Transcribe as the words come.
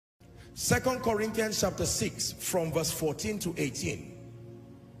2 Corinthians chapter 6 from verse 14 to 18.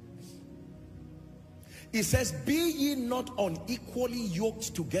 It says, be ye not unequally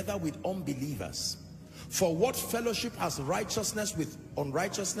yoked together with unbelievers. For what fellowship has righteousness with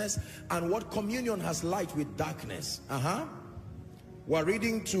unrighteousness, and what communion has light with darkness? We're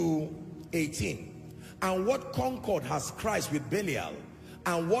reading to 18. And what concord has Christ with Belial?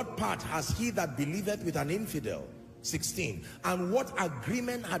 And what part has he that believeth with an infidel? 16. And what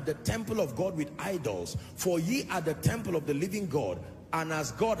agreement had the temple of God with idols? For ye are the temple of the living God. And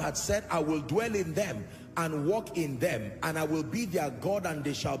as God had said, I will dwell in them and walk in them, and I will be their God, and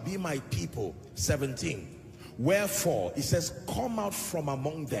they shall be my people. 17. Wherefore, it says, come out from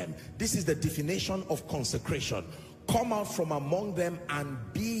among them. This is the definition of consecration. Come out from among them and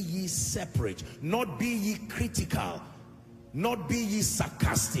be ye separate. Not be ye critical, not be ye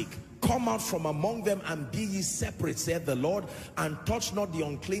sarcastic. Come out from among them and be ye separate, saith the Lord, and touch not the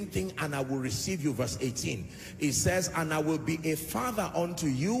unclean thing, and I will receive you. Verse 18, it says, and I will be a father unto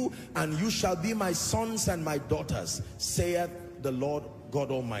you, and you shall be my sons and my daughters, saith the Lord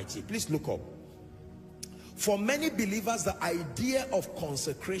God Almighty. Please look up. For many believers, the idea of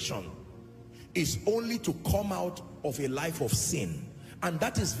consecration is only to come out of a life of sin, and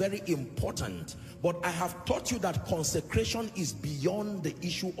that is very important. But I have taught you that consecration is beyond the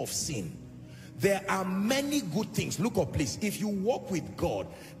issue of sin. There are many good things. Look up, please. If you walk with God,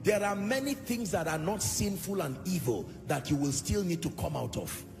 there are many things that are not sinful and evil that you will still need to come out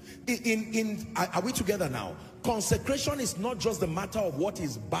of. Are we together now? Consecration is not just the matter of what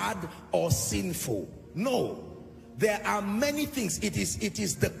is bad or sinful. No. There are many things. It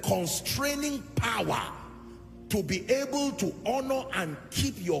is the constraining power to be able to honor and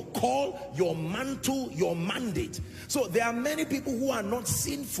keep your call, your mantle, your mandate. So there are many people who are not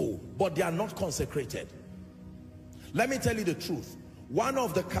sinful, but they are not consecrated. Let me tell you the truth. One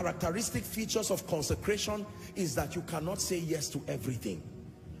of the characteristic features of consecration is that you cannot say yes to everything,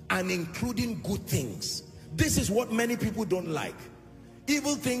 and including good things. This is what many people don't like.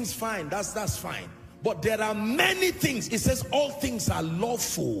 Evil things, fine, that's fine. But there are many things. It says all things are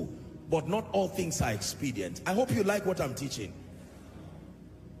lawful, but not all things are expedient. I hope you like what I'm teaching.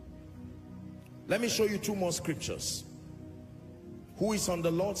 Let me show you two more scriptures. Who is on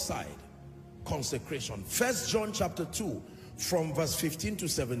the Lord's side? Consecration. 1 John chapter 2 from verse 15 to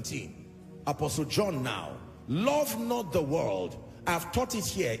 17. Apostle John now. Love not the world. I've taught it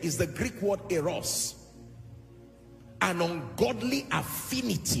here. Is the Greek word eros. An ungodly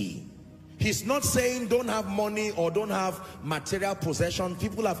affinity. He's not saying don't have money or don't have material possession.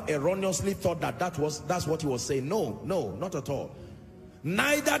 People have erroneously thought that that's what he was saying. No, not at all.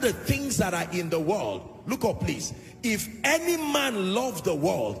 Neither the things that are in the world. Look up, please. If any man love the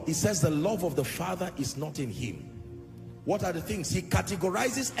world, he says the love of the Father is not in him. What are the things? He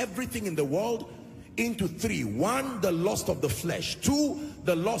categorizes everything in the world into three. One, the lust of the flesh. Two,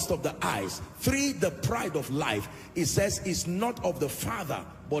 the lust of the eyes. Three, the pride of life. It says it's not of the Father,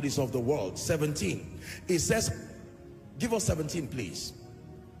 but is of the world. 17. It says, give us 17 please.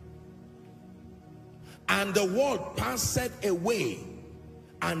 And the world passeth away,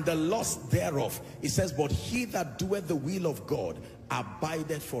 and the lust thereof. It says, but he that doeth the will of God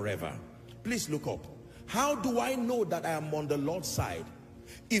abideth forever. Please look up. How do I know that I am on the Lord's side?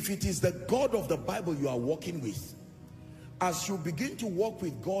 If it is the God of the Bible you are walking with, as you begin to walk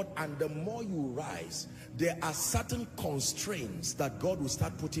with God and the more you rise, there are certain constraints that God will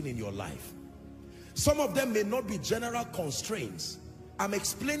start putting in your life. Some of them may not be general constraints. I'm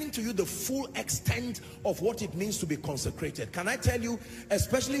explaining to you the full extent of what it means to be consecrated. Can I tell you,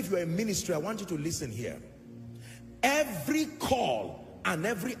 especially if you're a ministry, I want you to listen here. Every call and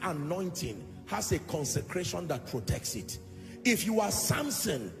every anointing has a consecration that protects it. If you are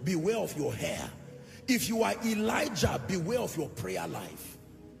Samson, beware of your hair. If you are Elijah, beware of your prayer life.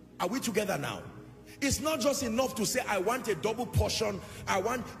 Are we together now? It's not just enough to say, I want a double portion.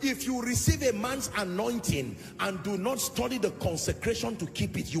 If you receive a man's anointing and do not study the consecration to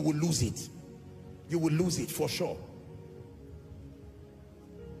keep it, you will lose it. You will lose it for sure.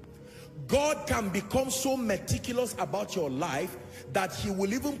 God can become so meticulous about your life that he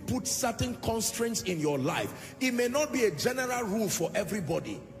will even put certain constraints in your life. It may not be a general rule for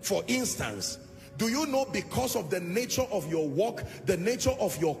everybody. For instance, do you know, because of the nature of your walk, the nature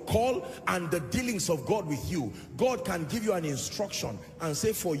of your call, and the dealings of God with you, God can give you an instruction and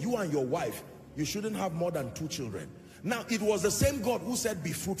say, for you and your wife, you shouldn't have more than 2 children. Now, it was the same God who said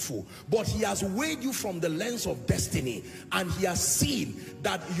be fruitful, but he has weighed you from the lens of destiny, and he has seen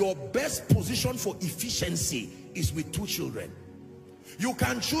that your best position for efficiency is with 2 children. You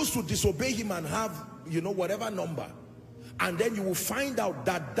can choose to disobey him and have, whatever number. And then you will find out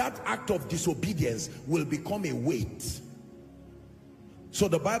that that act of disobedience will become a weight. So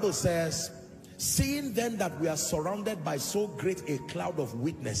the Bible says, seeing then that we are surrounded by so great a cloud of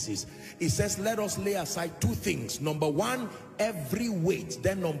witnesses, it says, let us lay aside two things. Number one, every weight.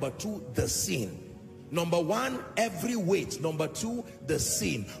 Then number two, the sin. Number one, every weight. Number two, the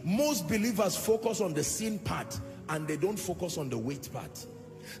sin. Most believers focus on the sin part and they don't focus on the weight part.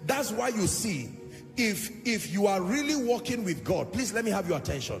 That's why you see, if you are really walking with God, please let me have your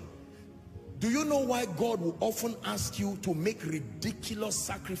attention. Do you know why God will often ask you to make ridiculous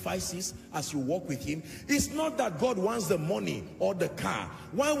sacrifices as you walk with him? It's not that God wants the money or the car.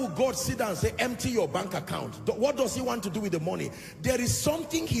 Why would God sit down and say, empty your bank account? What does he want to do with the money? There is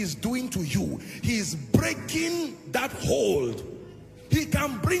something he's doing to you. He's breaking that hold. He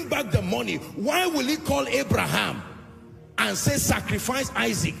can bring back the money. Why will he call Abraham and say, sacrifice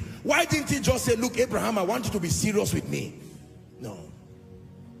Isaac? Why didn't he just say, look, Abraham, I want you to be serious with me? No.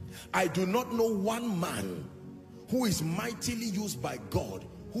 I do not know one man who is mightily used by God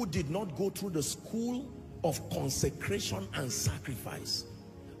who did not go through the school of consecration and sacrifice.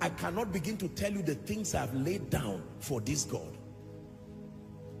 I cannot begin to tell you the things I've laid down for this God.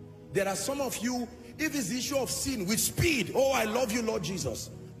 There are some of you, if it's the issue of sin, with speed, oh, I love you, Lord Jesus.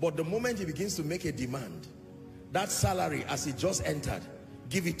 But the moment he begins to make a demand, that salary as it just entered,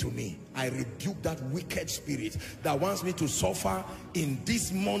 give it to me. I rebuke that wicked spirit that wants me to suffer in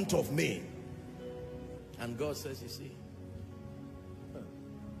this month of May. And God says, you see,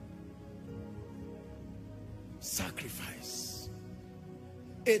 sacrifice.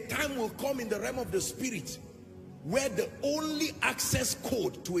 A time will come in the realm of the spirit where the only access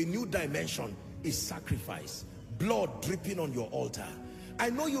code to a new dimension is sacrifice. Blood dripping on your altar. I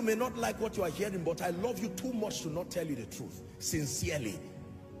know you may not like what you are hearing, but I love you too much to not tell you the truth. Sincerely.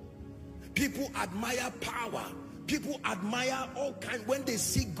 People admire power. People admire all kinds when they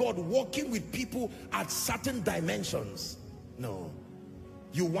see God walking with people at certain dimensions. No.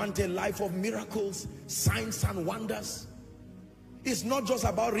 You want a life of miracles, signs and wonders. It's not just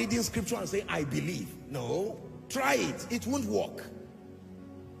about reading scripture and saying, I believe. No. Try it. It won't work.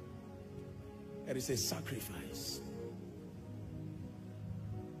 There is a sacrifice.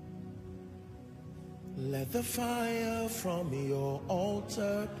 Let the fire from your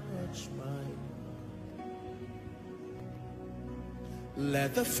altar touch mine.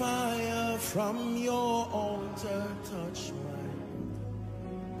 Let the fire from your altar touch mine.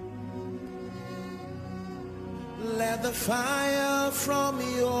 Let the fire from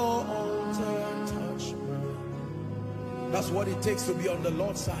your altar touch mine. That's what it takes to be on the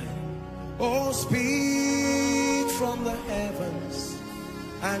Lord's side. Oh, speak from the heavens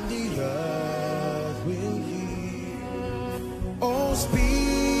and the earth will hear. Oh,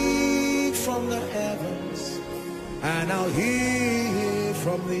 speak from the heavens and I'll hear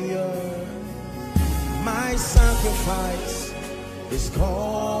from the earth. My sacrifice is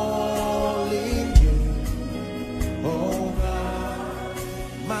calling you, oh God.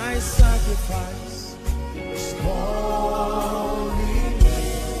 My sacrifice is calling you,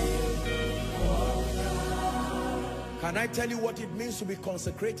 oh God. Can I tell you what it means to be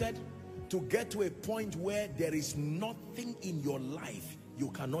consecrated? To get to a point where there is nothing in your life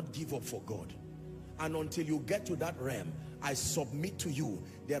you cannot give up for God. And until you get to that realm, I submit to you,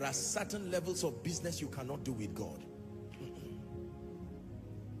 there are certain levels of business you cannot do with God.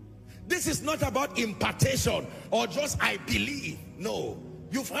 This is not about impartation or just I believe. No.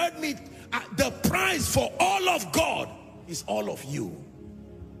 You've heard me. The price for all of God is all of you.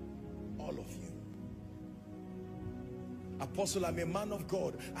 All of you. Apostle, I'm a man of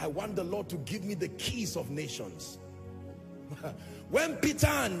God. I want the Lord to give me the keys of nations. When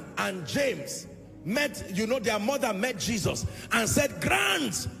Peter and James met, you know, their mother met Jesus and said,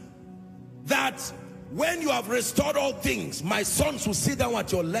 grant that when you have restored all things, my sons will sit down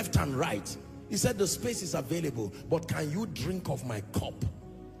at your left and right. He said, the space is available, but can you drink of my cup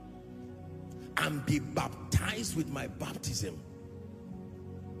and be baptized with my baptism?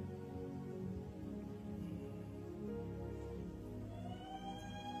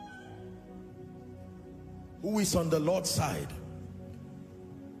 Who is on the Lord's side?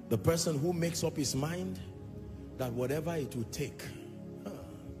 The person who makes up his mind that whatever it will take,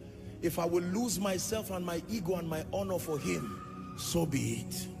 if I will lose myself and my ego and my honor for him, so be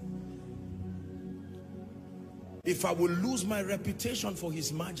it. If I will lose my reputation for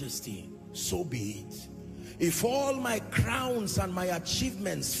his majesty, so be it. If all my crowns and my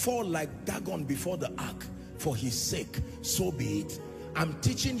achievements fall like Dagon before the ark for his sake, so be it. I'm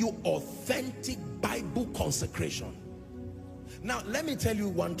teaching you authentic Bible consecration. Now, let me tell you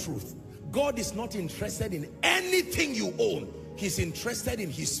one truth. God is not interested in anything you own. He's interested in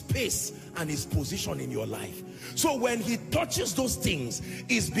his space and his position in your life. So when he touches those things,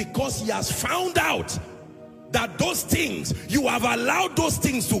 it's because he has found out that those things, you have allowed those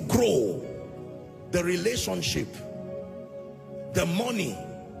things to grow. The relationship, the money,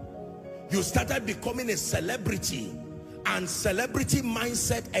 you started becoming a celebrity, and celebrity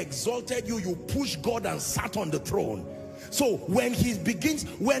mindset exalted you. You pushed God and sat on the throne. So when he begins,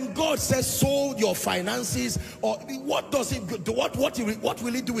 when God says sow your finances, or what does it do? What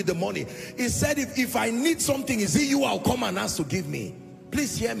will he do with the money? He said, if I need something, is it you I'll come and ask to give me?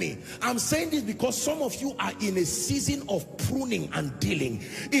 Please hear me. I'm saying this because some of you are in a season of pruning and dealing.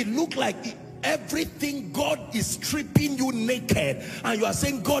 It looked like everything, God is stripping you naked, and you are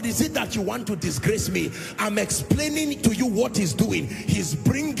saying, God, is it that you want to disgrace me? I'm explaining to you what he's doing. He's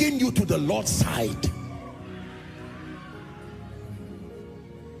bringing you to the Lord's side.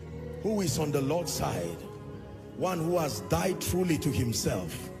 Who is on the Lord's side? One who has died truly to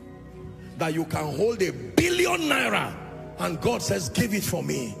himself, that you can hold £1 billion and God says, give it for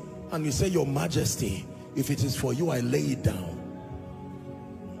me, and you say, your majesty, if it is for you, I lay it down.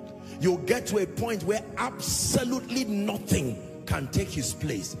 You'll get to a point where absolutely nothing can take his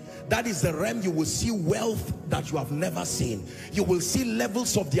place. That is the realm. You will see wealth that you have never seen. You will see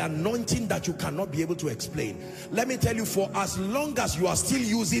levels of the anointing that you cannot be able to explain. Let me tell you, for as long as you are still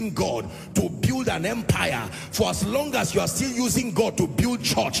using God to build an empire, for as long as you are still using God to build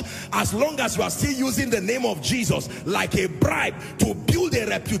church, as long as you are still using the name of Jesus like a bribe to build a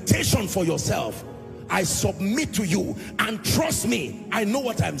reputation for yourself, I submit to you, and trust me, I know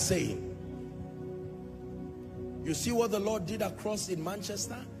what I'm saying. You see what the Lord did across in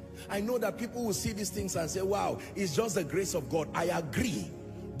Manchester? I know that people will see these things and say, wow, it's just the grace of God. I agree.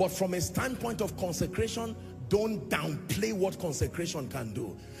 But from a standpoint of consecration, don't downplay what consecration can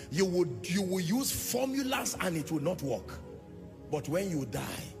do. You will use formulas and it will not work. But when you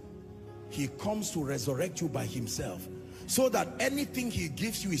die, he comes to resurrect you by himself, so that anything he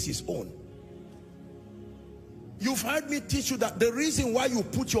gives you is his own. You've heard me teach you that the reason why you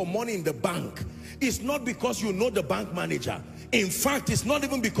put your money in the bank is not because you know the bank manager. In fact, it's not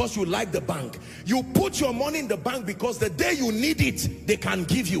even because you like the bank. You put your money in the bank because the day you need it, they can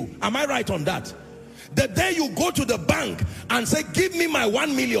give you. Am I right on that? The day you go to the bank and say, give me my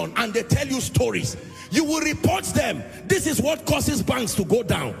 1 million, and they tell you stories, you will report them. This is what causes banks to go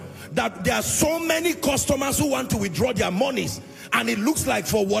down. That there are so many customers who want to withdraw their monies, and it looks like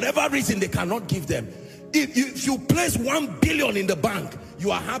for whatever reason they cannot give them. If you place 1 billion in the bank,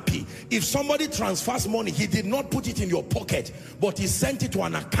 you are happy. If somebody transfers money, he did not put it in your pocket, but he sent it to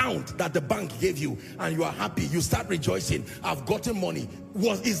an account that the bank gave you, and you are happy. You start rejoicing. I've gotten money.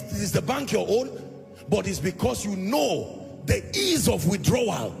 Is the bank your own? But it's because you know the ease of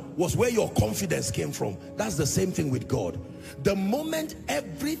withdrawal was where your confidence came from. That's the same thing with God. The moment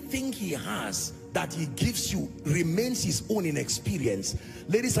everything he has that he gives you remains his own in experience,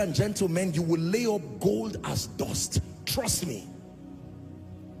 ladies and gentlemen, you will lay up gold as dust. Trust me.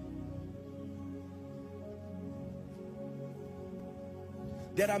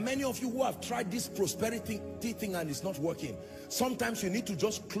 There are many of you who have tried this prosperity thing and it's not working. Sometimes you need to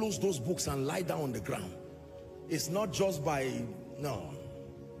just close those books and lie down on the ground. It's not just by, no.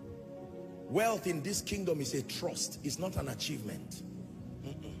 Wealth in this kingdom is a trust. It's not an achievement.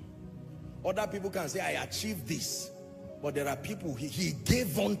 Other people can say, I achieved this. But there are people, he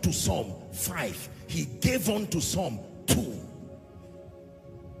gave on to some 5. He gave on to some 2.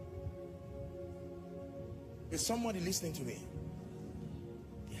 Is somebody listening to me?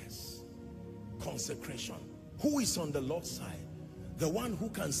 Yes. Consecration. Who is on the Lord's side? The one who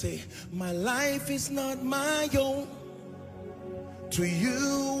can say, my life is not my own. To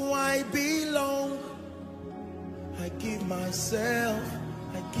you I belong. I give myself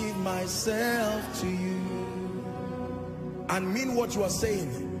to you. And mean what you are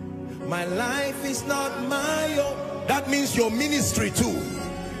saying. My life is not my own. That means your ministry too.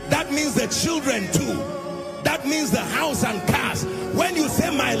 That means the children too. That means the house and cars. When you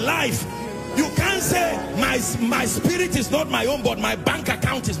say my life, you can't say my spirit is not my own, but my bank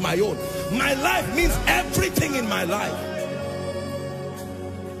account is my own. My life means everything in my life.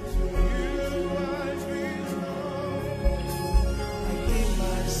 I give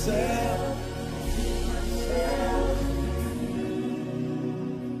myself.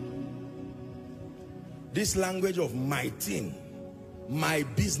 This language of my thing, my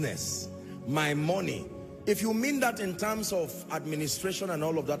business, my money. If you mean that in terms of administration and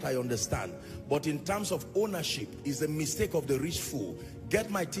all of that, I understand. But in terms of ownership, is a mistake of the rich fool. Get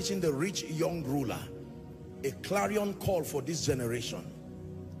my teaching, The Rich Young Ruler. A clarion call for this generation.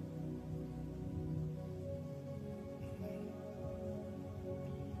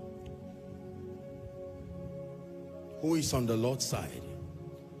 Who is on the Lord's side?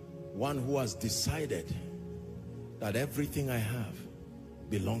 One who has decided that everything I have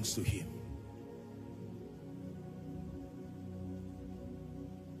belongs to him.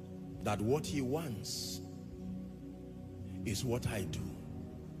 That what he wants is what I do.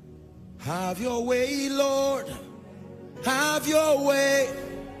 Have your way, Lord. Have your way.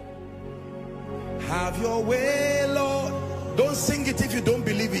 Have your way, Lord. Don't sing it if you don't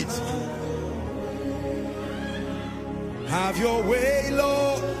believe it. Have your way,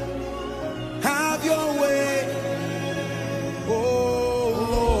 Lord. Have your way. Oh,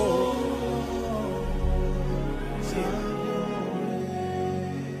 Lord. See,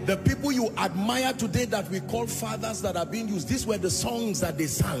 the people you admire today that we call fathers that are being used, these were the songs that they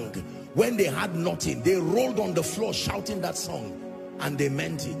sang when they had nothing. They rolled on the floor shouting that song, and they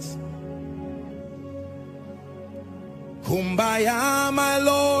meant it. Kumbaya, my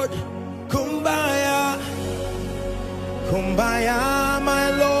Lord, kumbaya. Kumbaya,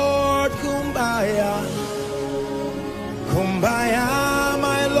 my Lord, kumbaya. Kumbaya,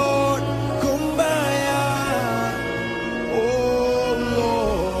 my Lord, kumbaya. Oh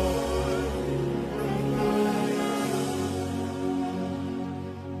Lord.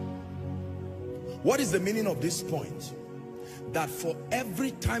 What is the meaning of this point? That for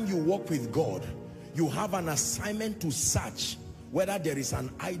every time you walk with God, you have an assignment to search whether there is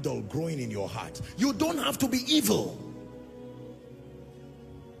an idol growing in your heart. You don't have to be evil.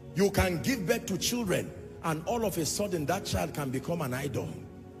 You can give birth to children and all of a sudden that child can become an idol.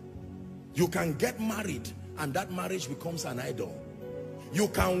 You can get married and that marriage becomes an idol. You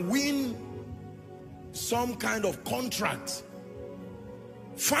can win some kind of contract,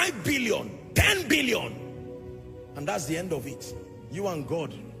 5 billion, 10 billion, and that's the end of it. You and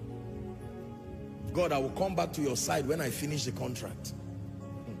God. God, I will come back to your side when I finish the contract.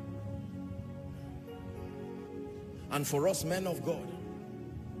 And for us men of God,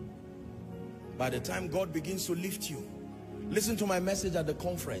 by the time God begins to lift you, listen to my message at the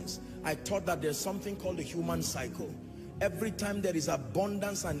conference. I taught that there's something called the human cycle. Every time there is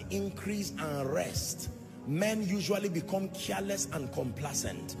abundance and increase and rest, men usually become careless and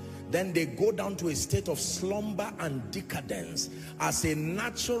complacent. Then they go down to a state of slumber and decadence as a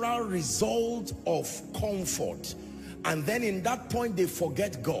natural result of comfort. And then in that point they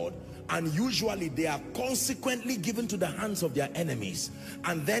forget God, and usually they are consequently given to the hands of their enemies.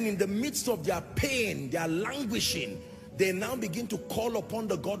 And then in the midst of their pain, their languishing, they now begin to call upon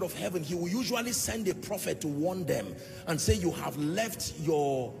the God of heaven. He will usually send a prophet to warn them and say, you have left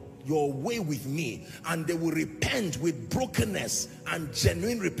your way with me, and they will repent with brokenness and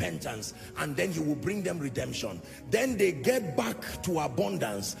genuine repentance, and then he will bring them redemption. Then they get back to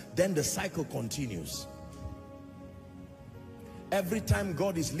abundance. Then the cycle continues. Every time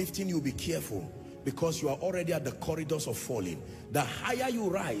God is lifting you, be careful, because you are already at the corridors of falling. The higher you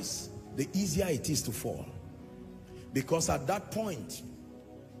rise, the easier it is to fall, because at that point,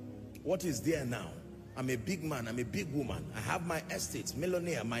 what is there now? I'm a big man, I'm a big woman, I have my estates,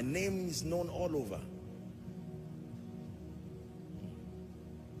 millionaire, my name is known all over.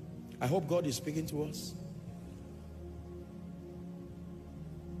 I hope God is speaking to us.